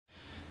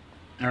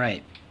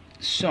Alright,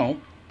 so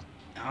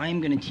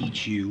I'm going to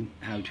teach you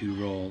how to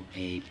roll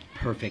a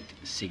perfect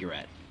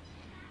cigarette.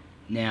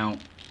 Now,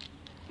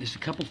 there's a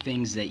couple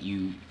things that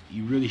you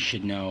really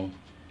should know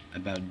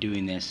about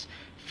doing this.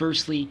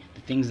 Firstly,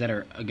 the things that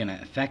are going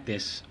to affect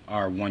this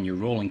are, one, your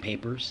rolling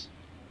papers.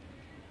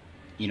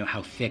 You know,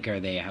 how thick are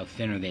they, how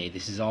thin are they?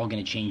 This is all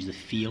going to change the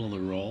feel of the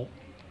roll.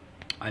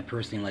 I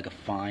personally like a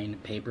fine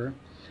paper,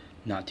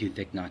 not too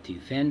thick, not too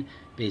thin,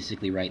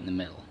 basically right in the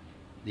middle.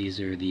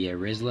 These are the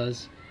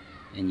Rizlas,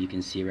 and you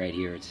can see right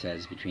here it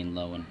says between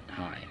low and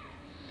high.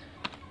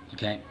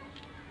 Okay,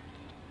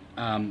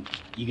 you're going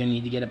to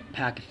need to get a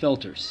pack of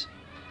filters.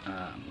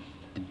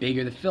 The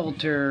bigger the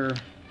filter,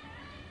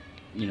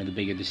 you know, the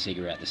bigger the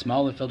cigarette. The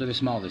smaller the filter, the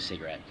smaller the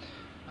cigarette.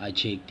 I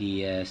take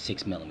the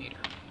 6mm.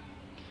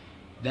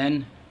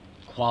 Then,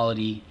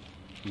 quality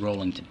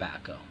rolling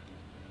tobacco.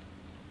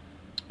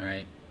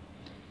 Alright,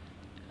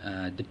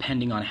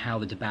 depending on how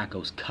the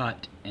tobacco's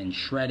cut and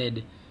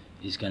shredded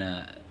is going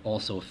to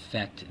also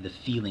affect the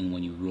feeling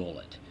when you roll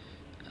it.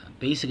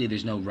 Basically,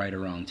 there's no right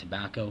or wrong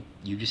tobacco.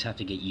 You just have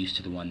to get used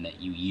to the one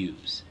that you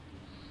use.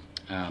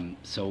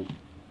 So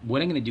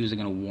what I'm going to do is I'm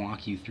going to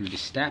walk you through the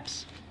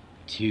steps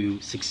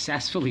to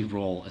successfully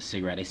roll a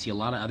cigarette. I see a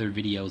lot of other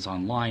videos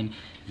online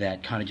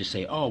that kind of just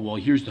say, oh, well,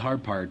 here's the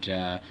hard part.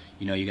 You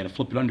know, you got to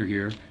flip it under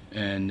here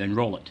and then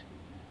roll it.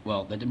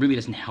 Well, that really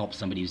doesn't help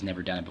somebody who's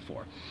never done it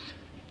before.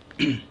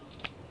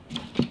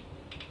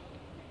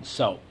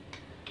 So,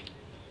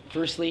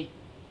 firstly,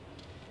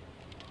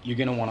 you're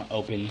going to want to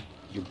open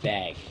your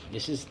bag.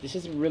 This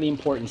is a really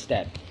important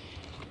step.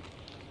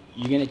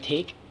 You're going to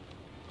take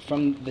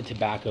from the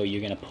tobacco,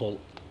 you're going to pull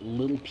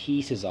little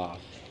pieces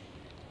off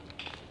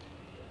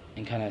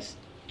and kind of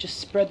just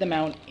spread them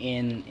out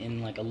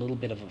in like a little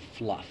bit of a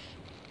fluff.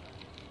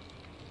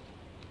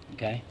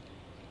 Okay?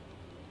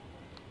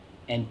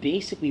 And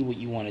basically what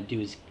you want to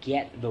do is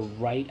get the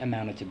right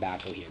amount of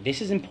tobacco here.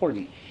 This is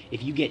important.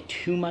 If you get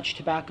too much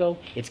tobacco,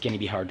 it's going to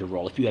be hard to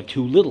roll. If you have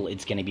too little,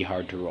 it's going to be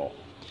hard to roll.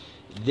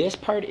 This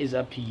part is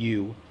up to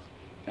you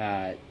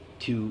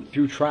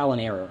through trial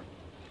and error,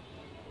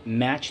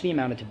 match the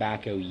amount of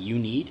tobacco you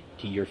need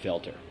to your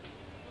filter.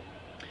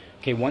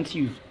 Okay, once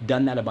you've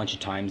done that a bunch of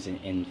times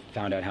and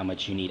found out how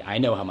much you need, I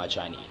know how much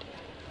I need.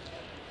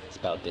 It's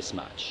about this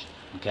much,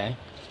 okay?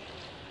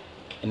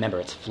 Remember,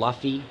 it's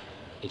fluffy,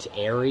 it's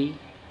airy,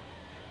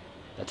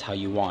 that's how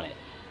you want it.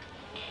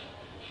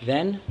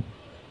 Then,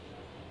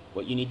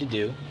 what you need to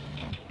do,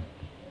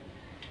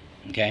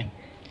 okay,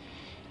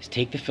 is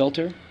take the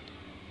filter,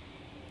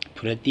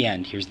 put it at the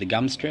end. Here's the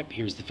gum strip,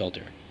 here's the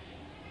filter.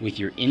 With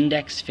your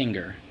index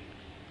finger,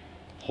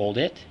 hold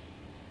it,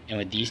 and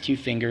with these two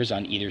fingers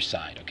on either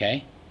side,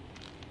 okay?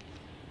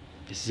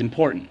 This is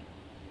important.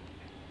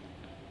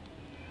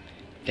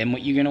 Then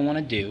what you're going to want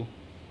to do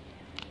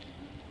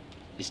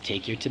is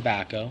take your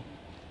tobacco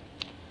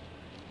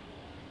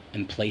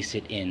and place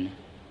it in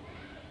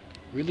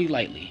really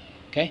lightly,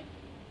 okay?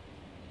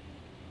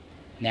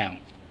 Now,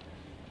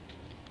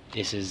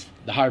 this is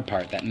the hard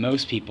part that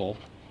most people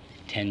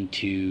tend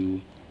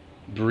to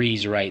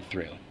breeze right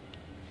through.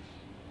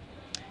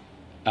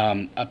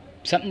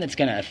 Something that's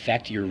going to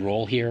affect your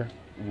roll here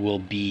will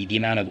be the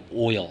amount of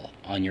oil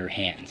on your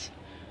hands.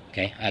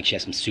 Okay, I actually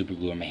have some super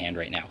glue on my hand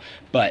right now.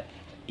 But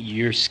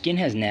your skin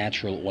has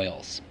natural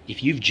oils.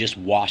 If you've just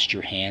washed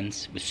your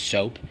hands with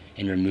soap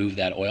and removed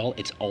that oil,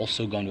 it's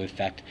also going to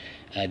affect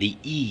the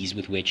ease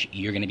with which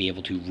you're going to be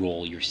able to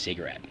roll your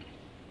cigarette.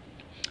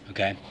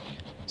 Okay,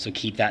 so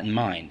keep that in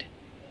mind.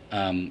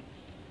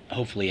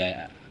 Hopefully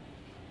I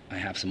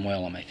have some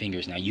oil on my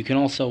fingers now. You can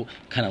also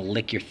kind of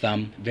lick your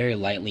thumb very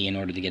lightly in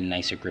order to get a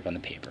nicer grip on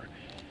the paper.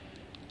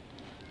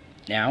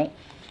 Now,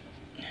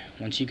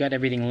 once you got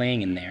everything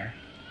laying in there,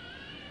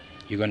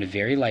 you're going to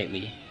very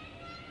lightly,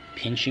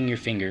 pinching your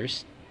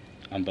fingers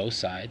on both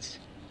sides,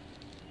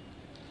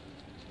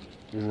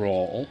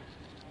 roll,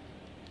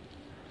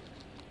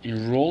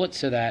 and roll it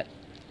so that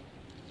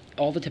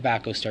all the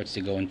tobacco starts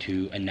to go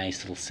into a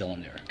nice little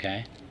cylinder,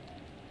 okay?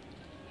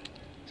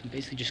 So I'm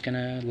basically just going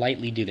to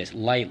lightly do this.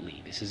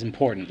 Lightly. This is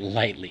important.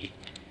 Lightly.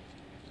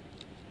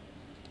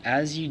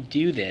 As you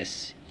do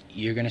this,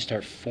 you're going to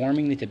start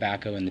forming the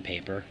tobacco in the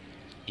paper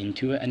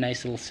into a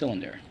nice little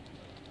cylinder.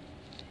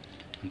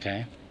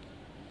 Okay?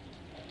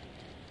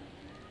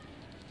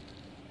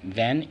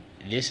 Then,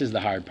 this is the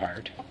hard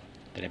part,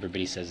 that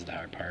everybody says is the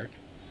hard part,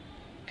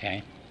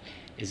 okay,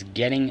 is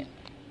getting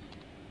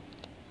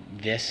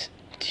this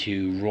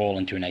to roll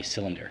into a nice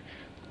cylinder.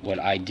 What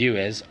I do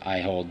is, I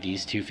hold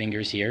these two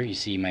fingers here, you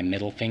see my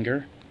middle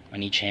finger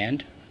on each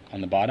hand, on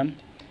the bottom,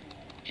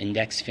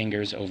 index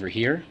fingers over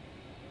here,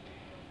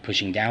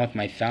 pushing down with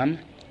my thumb.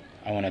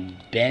 I want to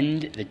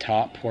bend the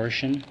top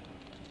portion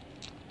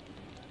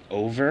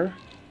over,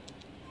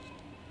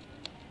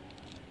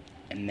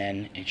 and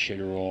then it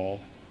should roll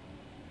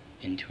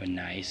into a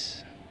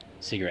nice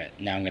cigarette.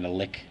 Now I'm going to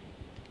lick.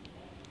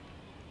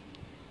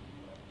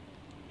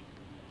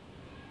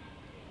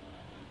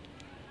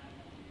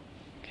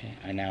 Okay,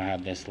 I now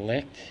have this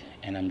licked,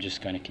 and I'm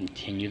just going to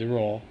continue the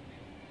roll.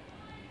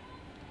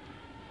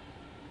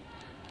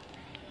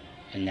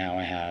 And now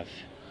I have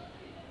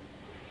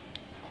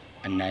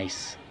a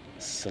nice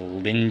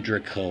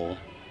cylindrical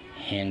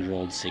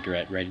hand-rolled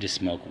cigarette ready to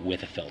smoke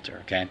with a filter,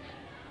 okay?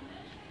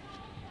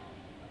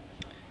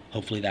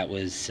 Hopefully that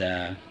was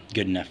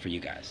good enough for you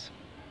guys.